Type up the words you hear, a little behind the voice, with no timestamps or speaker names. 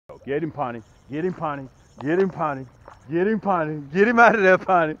Get him, Pawnee. Get him, Pawnee. Get him, Pawnee. Get him, Pawnee. Get him out of there,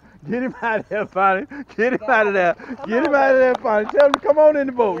 Pawnee. Get him out of there, Pawnee. Get him out of there. Get him out of there, Pawnee. Tell him to come on in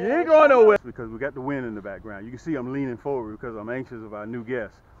the boat. You ain't going nowhere. Because we got the wind in the background. You can see I'm leaning forward because I'm anxious of our new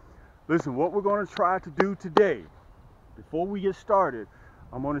guest. Listen, what we're going to try to do today, before we get started,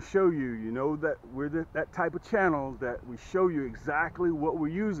 I'm going to show you, you know, that we're that type of channel that we show you exactly what we're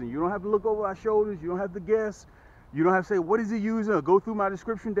using. You don't have to look over our shoulders. You don't have to guess. You don't have to say, what is he using? Or go through my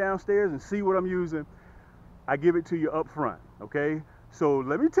description downstairs and see what I'm using. I give it to you up front, okay? So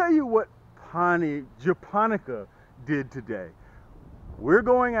let me tell you what Pawnee Japonica did today. We're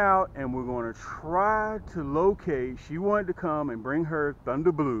going out and we're going to try to locate, she wanted to come and bring her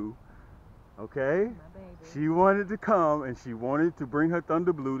Thunder Blue, okay? She wanted to come and she wanted to bring her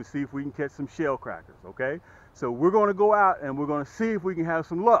Thunder Blue to see if we can catch some shell crackers, okay? So we're going to go out and we're going to see if we can have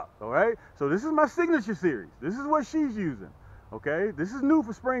some luck, all right? So this is my signature series. This is what she's using, okay? This is new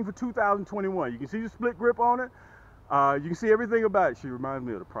for spring for 2021. You can see the split grip on it. You can see everything about it. She reminds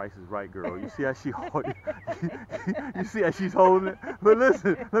me of the Price is Right girl. You see how she hold it? You see how she's holding it? But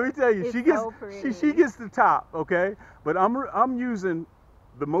listen, let me tell you, she gets the top, okay? But I'm using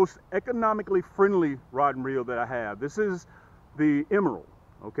the most economically friendly rod and reel that I have. This is the Emerald,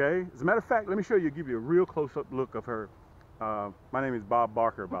 okay? As a matter of fact, let me show you, give you a real close-up look of her. My name is Bob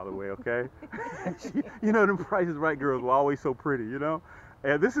Barker, by the way, okay? You know, them Price is Right girls were always so pretty, you know?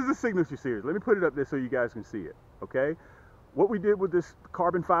 And this is the signature series. Let me put it up there so you guys can see it, okay? What we did with this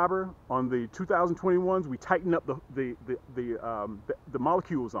carbon fiber on the 2021s, we tightened up the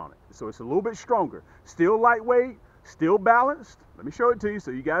molecules on it. So it's a little bit stronger. Still lightweight, still balanced. Let me show it to you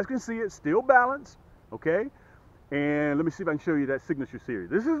so you guys can see it. Still balanced, okay? And let me see if I can show you that signature series.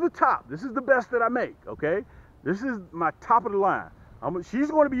 This is the top. This is the best that I make, okay? This is my top of the line.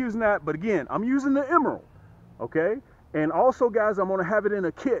 She's going to be using that, but again, I'm using the Emerald, okay? And also, guys, I'm going to have it in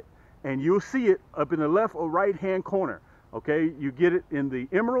a kit, and you'll see it up in the left or right-hand corner, okay? You get it in the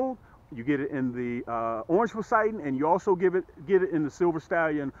Emerald, you get it in the Orange Poseidon, and you also get it in the Silver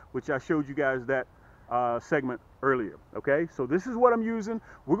Stallion, which I showed you guys that segment earlier, okay? So this is what I'm using.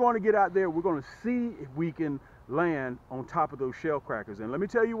 We're going to get out there. We're going to see if we can land on top of those shell crackers. And let me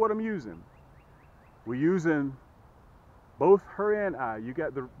tell you what I'm using. We're using both her and I. You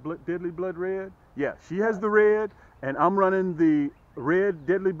got the Deadly Blood Red? Yeah, she has the red, and I'm running the red,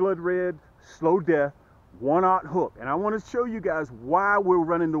 Deadly Blood Red, Slow Death 1/0 hook. And I want to show you guys why we're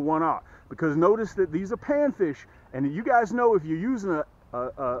running the 1/0. Because notice that these are panfish, and you guys know if you're using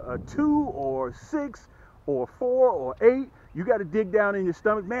a 2 or 6 or 4 or 8, you got to dig down in your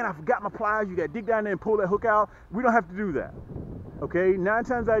stomach. Man, I forgot my pliers. You got to dig down there and pull that hook out. We don't have to do that. Okay, 9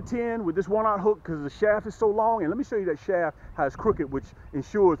 times out of 10 with this 1/0 hook, because the shaft is so long, and let me show you that shaft, how it's crooked, which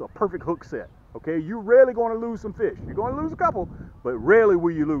ensures a perfect hook set. Okay, you're rarely going to lose some fish. You're going to lose a couple, but rarely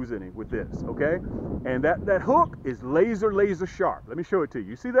will you lose any with this, okay? And that hook is laser sharp. Let me show it to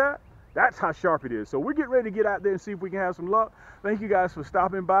you. You see that? That's how sharp it is. So we're getting ready to get out there and see if we can have some luck. Thank you guys for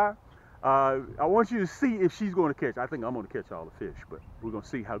stopping by. I want you to see if she's going to catch. I think I'm going to catch all the fish, but we're going to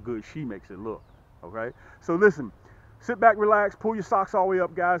see how good she makes it look, okay? So listen, sit back, relax, pull your socks all the way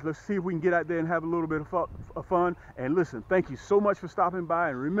up, guys. Let's see if we can get out there and have a little bit of fun. And listen, thank you so much for stopping by.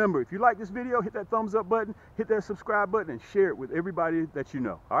 And remember, if you like this video, hit that thumbs up button, hit that subscribe button, and share it with everybody that you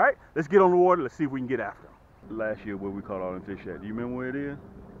know. All right? Let's get on the water. Let's see if we can get after them. Last year, where we caught all them fish at. Do you remember where it is?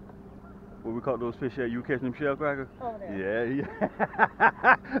 Where we caught those fish at? You were catching them shell crackers? Oh,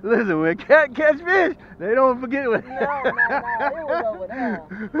 yeah. Listen, when cat catch fish, they don't forget what. No, it was over there.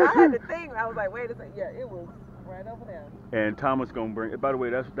 I had to think. I was like, wait a second. Yeah, it was right over there. And Thomas gonna bring. By the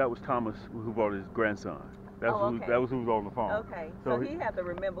way, that was Thomas who brought his grandson. That was who was on the phone. Okay. So he had to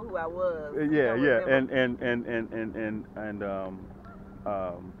remember who I was. Yeah. And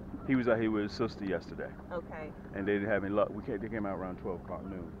he was out here with his sister yesterday. Okay. And they didn't have any luck. They came out around 12 o'clock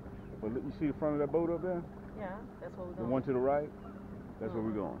noon. But you see the front of that boat up there? Yeah, that's where we're going. The one to the right? That's where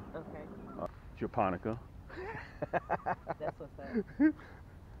we're going. Okay. Japonica. That's what's up.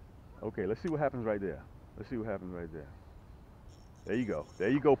 Okay, let's see what happens right there. Let's see what happens right there. There you go. There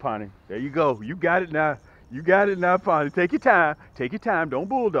you go, Pawnee. There you go. You got it now. You got it now, Pawnee. Take your time. Take your time. Don't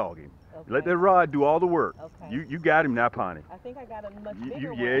bulldog him. Okay. Let that rod do all the work. Okay. You got him now, Pawnee. I think I got a much bigger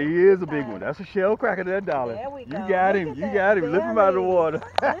one. Yeah, he is a big one. That's a shell cracker there, darling. There we go. You got him. You got him. Lift him out of the water.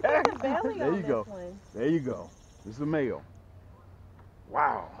 Look at the belly there you go. One. There you go. This is a male.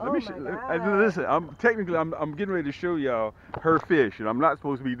 Wow. Oh Listen, I'm getting ready to show y'all her fish, and I'm not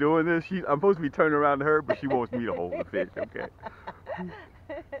supposed to be doing this. I'm supposed to be turning around to her, but she wants me to hold the fish. Okay.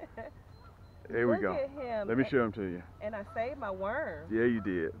 There we go. Look at him. Let me show him to you. And I saved my worm. Yeah, you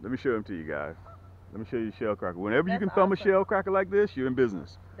did. Let me show him to you guys. Let me show you the shell cracker. Whenever you That's can thumb awesome. a shell cracker like this, you're in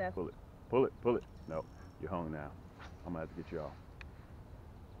business. That's Pull it, pull it, pull it. No, you're hung now. I'm gonna have to get you off.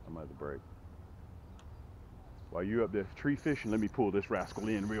 I'm gonna have to break. While you're up there tree fishing, let me pull this rascal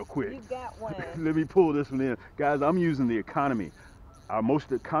in real quick. You got one. Let me pull this one in. Guys, I'm using the economy. Our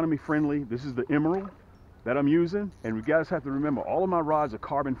most economy friendly, this is the emerald that I'm using. And you guys have to remember, all of my rods are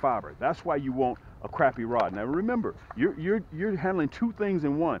carbon fiber. That's why you want a crappie rod. Now remember, you're handling two things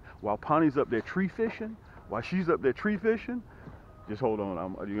in one. While Pawnee's up there tree fishing, while she's up there tree fishing, just hold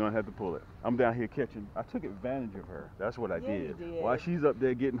on, you're gonna have to pull it. I'm down here catching. I took advantage of her. That's what I did. You did. While she's up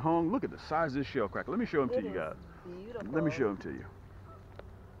there getting hung, look at the size of this shell cracker. Let me show them to you guys. Beautiful. Let me show them to you.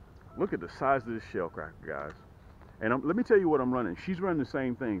 Look at the size of this shell cracker, guys. And let me tell you what I'm running. She's running the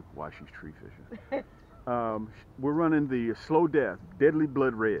same thing while she's tree fishing. We're running the slow death, deadly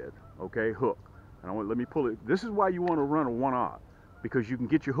blood red, okay, hook. And let me pull it. This is why you want to run a 1/0, because you can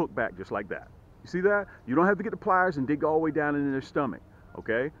get your hook back just like that. You see that? You don't have to get the pliers and dig all the way down into their stomach,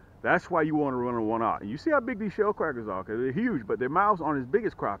 okay? That's why you want to run a 1/0. And you see how big these shell crackers are, because they're huge, but their mouths aren't as big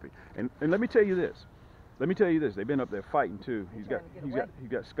as crappie. And let me tell you this. Let me tell you this. They've been up there fighting too. He's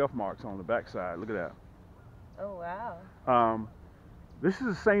got scuff marks on the backside. Look at that. Oh wow. This is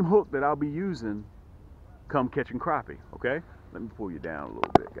the same hook that I'll be using come catching crappie, okay? Let me pull you down a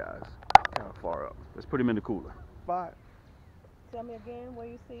little bit, guys. Kind of far up. Let's put him in the cooler. 5. Tell me again where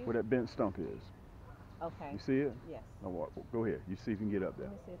you see. Where that bent stump is. Okay. You see it? Yes. Now, go ahead. You see if you can get up there.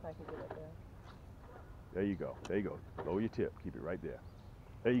 Let me see if I can get up there. There you go. There you go. Lower your tip. Keep it right there.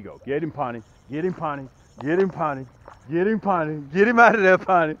 There you go. Get him, Pawnee. Get him, Pawnee. Get him, Pawnee. Get him, Pawnee. Get him out of there,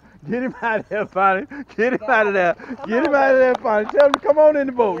 Pawnee. Get him out of there, Pawnee. Get him out of there. Get him out of there, Pawnee. Tell him to come on in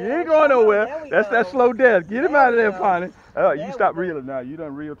the boat. You ain't going nowhere. That's that slow death. Get him out of there, Pawnee. You stop reeling now. You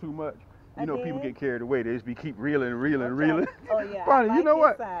done reel too much. You know people get carried away. They just keep reeling and reeling and reeling. Oh yeah. Pawnee, you know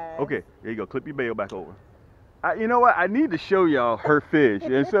what? Okay, there you go. Clip your bail back over. You know what? I need to show y'all her fish.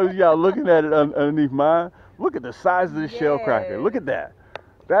 And so y'all looking at it underneath mine. Look at the size of this shell cracker. Look at that.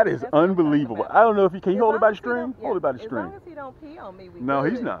 That is unbelievable. I don't know if can you hold it by the string? Hold it by the string. As long as he don't pee on me, no,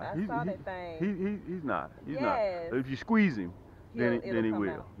 he's not. I saw that thing. He's not. He's not. Yes. If you squeeze him, then he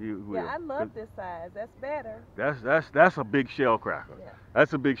will. He will. Yeah, I love this size. That's better. That's a big shell cracker. Yeah.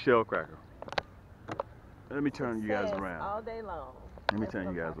 That's a big shell cracker. Let me turn you guys Success around. all day long. Let me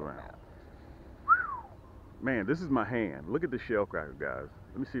turn you guys around. Man, this is my hand. Look at the shell cracker, guys.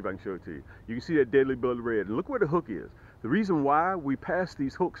 Let me see if I can show it to you. You can see that deadly blood red. And look where the hook is. The reason why we pass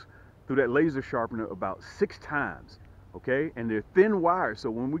these hooks through that laser sharpener about 6 times, okay? And they're thin wires, so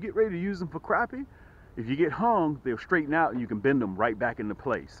when we get ready to use them for crappie, if you get hung, they'll straighten out and you can bend them right back into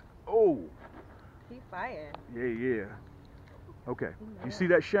place. Oh! Keep firing. Yeah. Okay, you see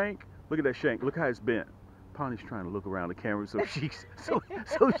that shank? Look at that shank. Look how it's bent. Pawnee's trying to look around the camera so she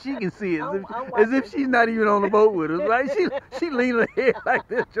can see it as if she's not even on the boat with us, right? She leaning her head like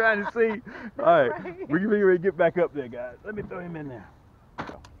this trying to see. All right, we're ready to get back up there, guys. Let me throw him in there.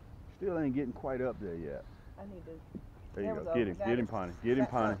 Still ain't getting quite up there yet. I need to. There you go. Get him, Pawnee. Get him,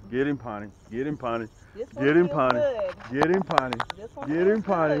 Pawnee. Get him, Pawnee. Get him, Pawnee. Get him, Pawnee. Get him, Pawnee. Get him,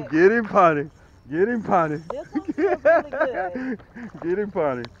 Pawnee. Get him, Pawnee. Get him, Pawnee. This one feels really good. Get him,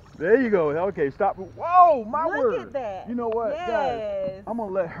 Pawnee. There you go. Okay, stop. Whoa, my word. Look at that. You know what, yes. guys? I'm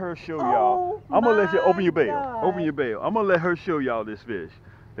gonna let her show y'all. I'm gonna let you open your bail. God. Open your bail. I'm gonna let her show y'all this fish.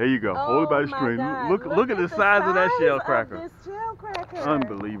 There you go. Hold it by the string. Look at the size of that shell cracker. This shell cracker.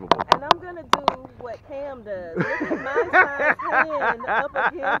 Unbelievable. And I'm gonna do what Cam does. Look at my size hand up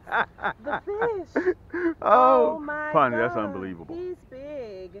against the fish. Oh my Pawnee, God. that's unbelievable. He's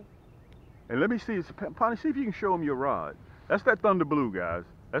big. And let me see, Pawnee, see if you can show him your rod. That's that Thunder Blue, guys.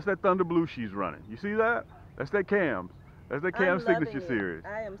 That's that Thunder Blue she's running. You see that? That's that Cam's. That's that Cam's Signature Series.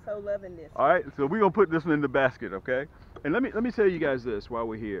 I am so loving this. All right, so we're gonna put this one in the basket, okay? And let me tell you guys this while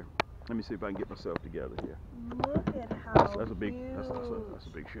we're here. Let me see if I can get myself together here. Look at how that's a big huge. That's a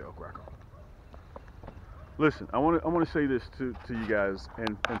big shell cracker. Listen, I want to say this to you guys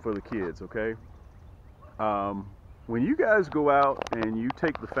and for the kids, okay? When you guys go out and you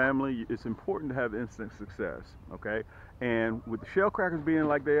take the family, it's important to have instant success, okay? And with the shell crackers being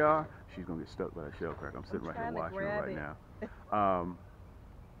like they are, she's gonna get stuck by that shell cracker. I'm sitting right here watching her right now.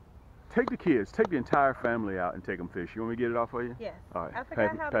 Take the kids, take the entire family out and take them fish. You want me to get it off for you? Yes. All right. I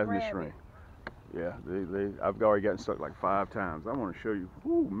forgot how to grab string. it. Yeah, I've already gotten stuck like 5 times. I want to show you.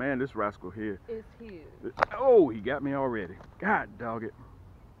 Ooh, man, this rascal here. It's huge. Oh, he got me already. God dog it.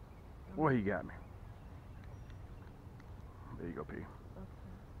 Boy, he got me. There you go, P. Okay.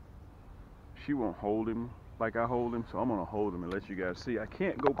 She won't hold him like I hold him, so I'm gonna hold him and let you guys see. I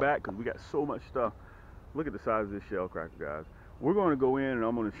can't go back because we got so much stuff. Look at the size of this shell cracker, guys. We're going to go in and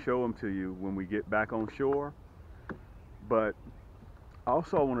I'm going to show them to you when we get back on shore. But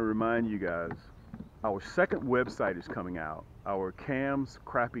also I want to remind you guys, our second website is coming out, our Cam's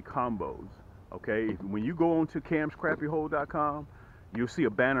Crappie Combos. Okay, when you go on to camscrappyhole.com, you'll see a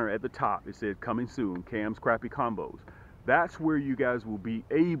banner at the top. It said coming soon, Cam's Crappie Combos. That's where you guys will be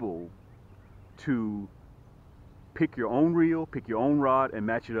able to pick your own reel, pick your own rod, and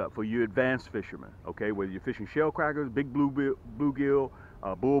match it up for you advanced fishermen. Okay, whether you're fishing shell crackers, big bluegill,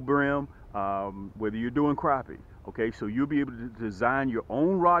 bull brim, whether you're doing crappie. Okay, so you'll be able to design your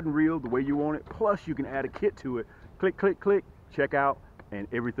own rod and reel the way you want it. Plus, you can add a kit to it. Click, click, click, check out, and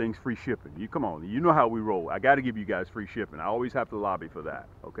everything's free shipping. You come on, you know how we roll. I got to give you guys free shipping. I always have to lobby for that.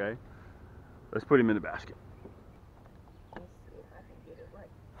 Okay, let's put him in the basket. Let's see if I can get it right.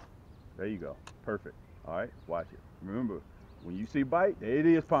 There you go. Perfect. All right, watch it. Remember, when you see bite, there it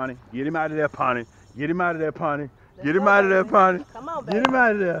is, Pawnee. Get him out of there, Pawnee. Get him out of there, Pawnee. Get him out of there, Pawnee. Come on, baby. Get him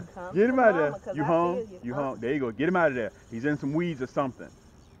out of there. Come Get him out of mama, there. You hung? You hung? There you go. Get him out of there. He's in some weeds or something.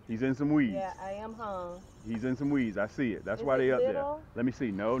 He's in some weeds. Yeah, I am hung. He's in some weeds. I see it. That's why they up there. Let me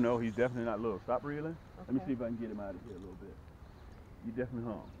see. No, no, he's definitely not little. Stop reeling. Okay. Let me see if I can get him out of here a little bit. You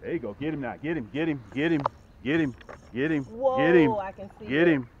definitely hung. There you go. Get him now. Get him. Get him. Get him. Get him. Get him. Whoa, get him. I can see get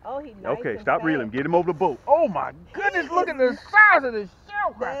him. Oh, he's nice. Okay, and stop fat. reeling. Get him over the boat. Oh my goodness, look at the size of this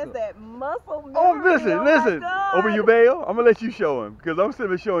shell cracker. There's that muscle memory. Oh, listen, oh listen. Over your bail, I'm gonna let you show him because I'm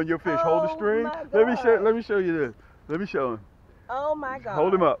simply showing your fish. Hold the Oh, string. my Let me show. God. Let me show you this. Let me show him. Oh my God.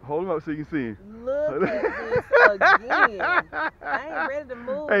 Hold him up. Hold him up so you can see him. Look at this again. I ain't ready to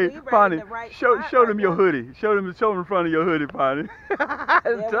move. Hey, We ready Pawnee, to right show spot them right your now. hoodie. Show them in front of your hoodie, Pawnee. we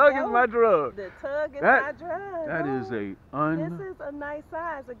Tug is go. my drug. The tug is That- my drug. That Oh, is a This is a nice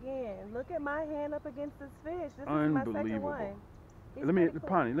size again. Look at my hand up against this fish. This is my second Unbelievable. one. He's Let me, pretty cool.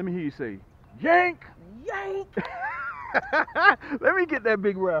 Pawnee, let me hear you say, yank. Yank. Let me get that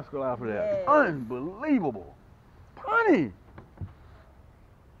big rascal out of there. Yes. Unbelievable. Pawnee.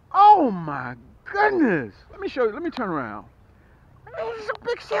 Oh my goodness. Let me show you. Let me turn around. These are some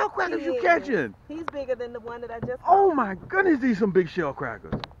big shell crackers He you is. catching. He's bigger than the one that I just Oh caught. my goodness, these some big shell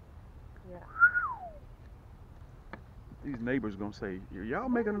crackers. Yeah. These neighbors gonna say, y'all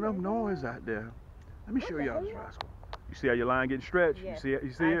making enough noise out there. Let me show What the y'all this hell? rascal. You see how your line getting stretched? Yes, You see it?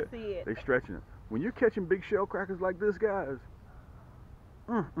 You see I it? see it. They stretching it. When you're catching big shell crackers like this, guys.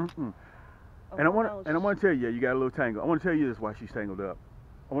 Oh, And I want no. to tell you, yeah, you got a little tangle. I want to tell you this while she's tangled up.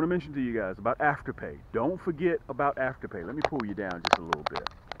 I want to mention to you guys about Afterpay. Don't forget about Afterpay. Let me pull you down just a little bit.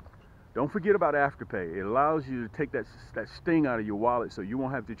 Don't forget about Afterpay. It allows you to take that sting out of your wallet so you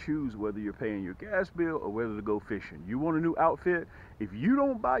won't have to choose whether you're paying your gas bill or whether to go fishing. You want a new outfit? If you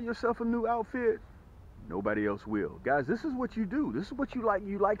don't buy yourself a new outfit, nobody else will. Guys, this is what you do. This is what you like.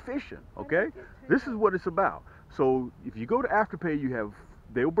 You like fishing, okay? This is what it's about. So if you go to Afterpay,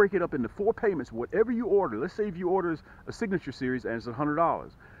 they'll break it up into 4 payments. Whatever you order, let's say if you order a signature series and it's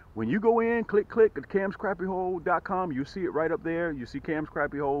 $100. When you go in, click at camscrappyhole.com, you see it right up there. You see Cam's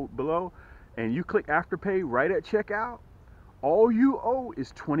Crappy Hole below, and you click Afterpay right at checkout. All you owe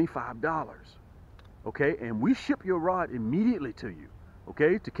is $25. Okay, and we ship your rod immediately to you.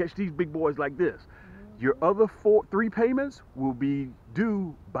 Okay, to catch these big boys like this. Your other 3 payments will be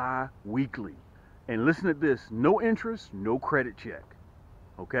due bi-weekly. And listen to this: no interest, no credit check.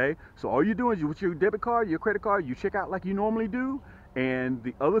 Okay, so all you're doing is with your debit card, your credit card, you check out like you normally do, and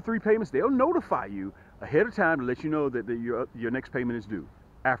the other 3 payments, they'll notify you ahead of time to let you know that your next payment is due.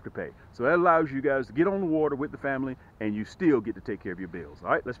 Afterpay. So that allows you guys to get on the water with the family, and you still get to take care of your bills. All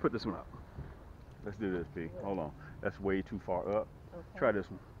right, let's put this one up. Let's do this, P. Hold on. That's way too far up. Okay. Try this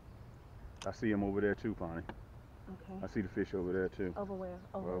one. I see him over there too, Pawnee. Okay. I see the fish over there too. Over where?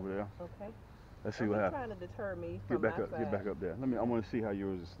 Over there. Okay. Let's see He's what happens. trying to deter me Get from back my up. side. Get back up there. I want to see how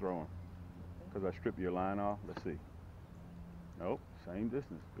yours is throwing. Because I stripped your line off. Let's see. Nope. Same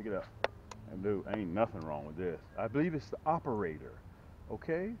distance. Pick it up. And dude, ain't nothing wrong with this. I believe it's the operator.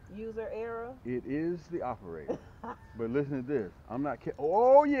 Okay? User error. It is the operator. But listen to this. I'm not kidding.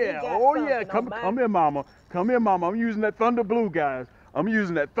 Oh yeah. got Oh yeah. something on Come here, mama. Come here, mama. I'm using that Thunder Blue, guys. I'm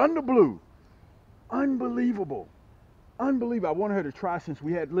using that Thunder Blue. Unbelievable. Unbelievable. I wanted her to try since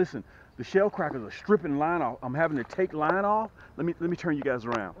we had, listen, the shell crackers are stripping line off. I'm having to take line off. Let me turn you guys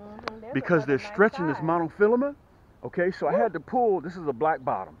around. Because they're stretching this monofilament. Okay, so I had to pull. This is a black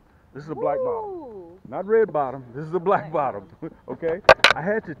bottom. This is a black bottom. Not red bottom. This is a black bottom. Okay? I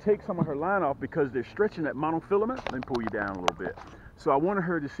had to take some of her line off because they're stretching that monofilament. Let me pull you down a little bit. So I wanted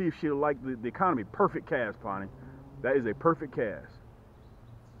her to see if she'll like the economy. Perfect cast, Pawnee. That is a perfect cast.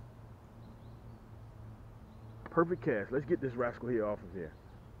 Perfect cast. Let's get this rascal here off of here.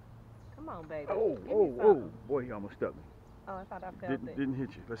 Come on, baby. Oh, Give me oh, oh. something. Boy, he almost stuck me. Oh, I thought I felt it. Didn't hit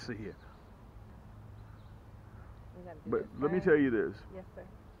you. Let's see here. We gotta do But this let me side. tell you this. Yes, sir.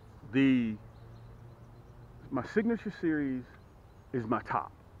 My signature series is my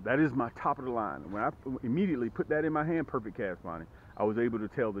top. That is my top of the line. When I immediately put that in my hand, perfect cast, Bonnie, I was able to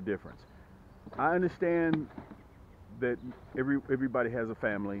tell the difference. I understand that everybody has a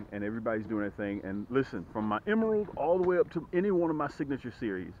family and everybody's doing their thing. And listen, from my emerald all the way up to any one of my signature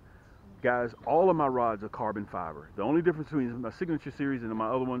series, guys, all of my rods are carbon fiber. The only difference between my signature series and my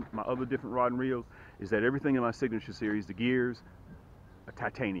other different rod and reels, is that everything in my signature series, the gears, are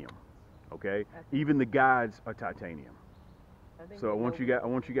titanium. Okay, even the guides are titanium. So I want you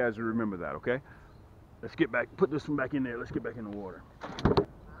guys to remember that. Okay, let's get back. Put this one back in there. Let's get back in the water.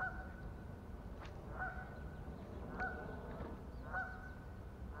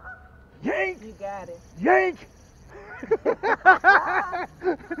 Yank! You got it. Yank!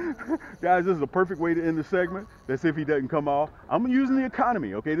 Guys, this is a perfect way to end the segment. Let's see if he doesn't come off. I'm using the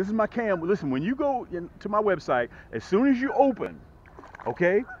economy, okay? This is my cam. Listen, when you go to my website, as soon as you open,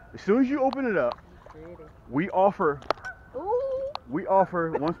 okay? As soon as you open it up, we offer,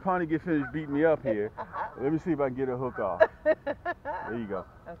 once Pawnee gets finished beating me up here, let me see if I can get a hook off. There you go.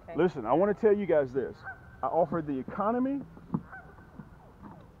 Okay. Listen, I want to tell you guys this. I offer the economy.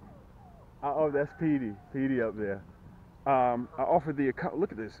 Oh, that's Petey up there. I offer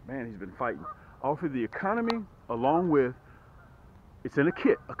look at this, man, he's been fighting. I offer the economy along with, it's in a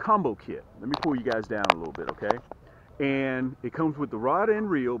kit, a combo kit. Let me pull you guys down a little bit, okay? And it comes with the rod and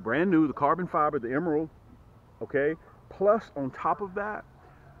reel, brand new, the carbon fiber, the emerald, okay? Plus, on top of that,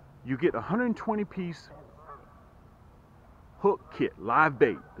 you get a 120-piece hook kit, live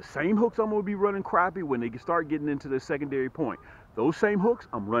bait. The same hooks I'm gonna be running crappie when they start getting into their secondary point. Those same hooks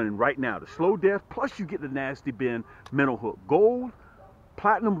I'm running right now. The slow death, plus you get the nasty bend minnow hook. Gold,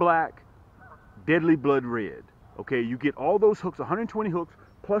 platinum black, deadly blood red. Okay, you get all those hooks, 120 hooks,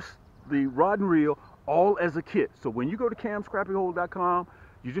 plus the rod and reel, all as a kit. So when you go to camscrappyhole.com,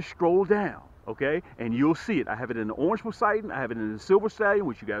 you just scroll down, okay, and you'll see it. I have it in the orange Poseidon, I have it in the silver stallion,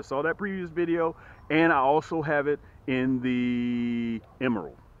 which you guys saw that previous video, and I also have it in the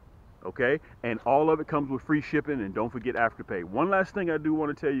emerald. Okay, and all of it comes with free shipping, and don't forget Afterpay. One last thing I do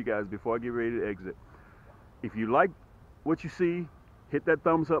want to tell you guys before I get ready to exit. If you like what you see, hit that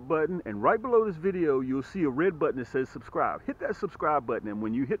thumbs up button, and right below this video you'll see a red button that says subscribe. Hit that subscribe button, and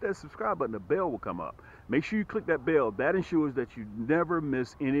when you hit that subscribe button, a bell will come up. Make sure you click that bell. That ensures that you never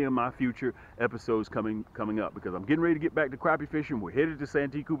miss any of my future episodes coming up, because I'm getting ready to get back to crappie fishing. We're headed to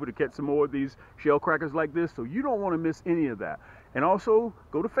Santee Cooper to catch some more of these shell crackers like this, so you don't want to miss any of that. And also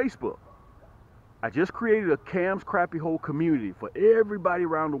go to Facebook. I just created a Cam's Crappie Hole community for everybody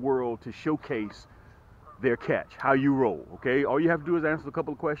around the world to showcase their catch, how you roll, okay? All you have to do is answer a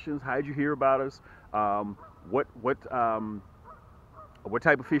couple of questions. How did you hear about us? What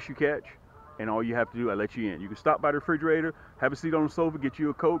type of fish you catch? And all you have to do, I let you in. You can stop by the refrigerator, have a seat on the sofa, get you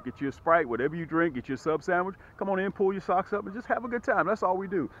a Coke, get you a Sprite, whatever you drink, get you a sub sandwich. Come on in, pull your socks up, and just have a good time. That's all we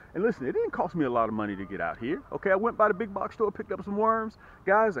do. And listen, it didn't cost me a lot of money to get out here. Okay, I went by the big box store, picked up some worms.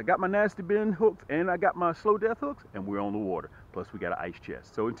 Guys, I got my nasty bend hooks, and I got my slow death hooks, and we're on the water. Plus, we got an ice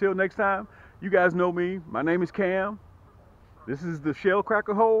chest. So until next time, you guys know me. My name is Cam. This is the Shell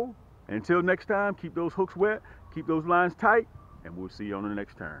Cracker Hole. And until next time, keep those hooks wet, keep those lines tight, and we'll see you on the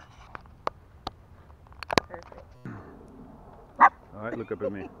next turn. Perfect. All right, look up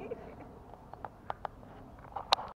at me.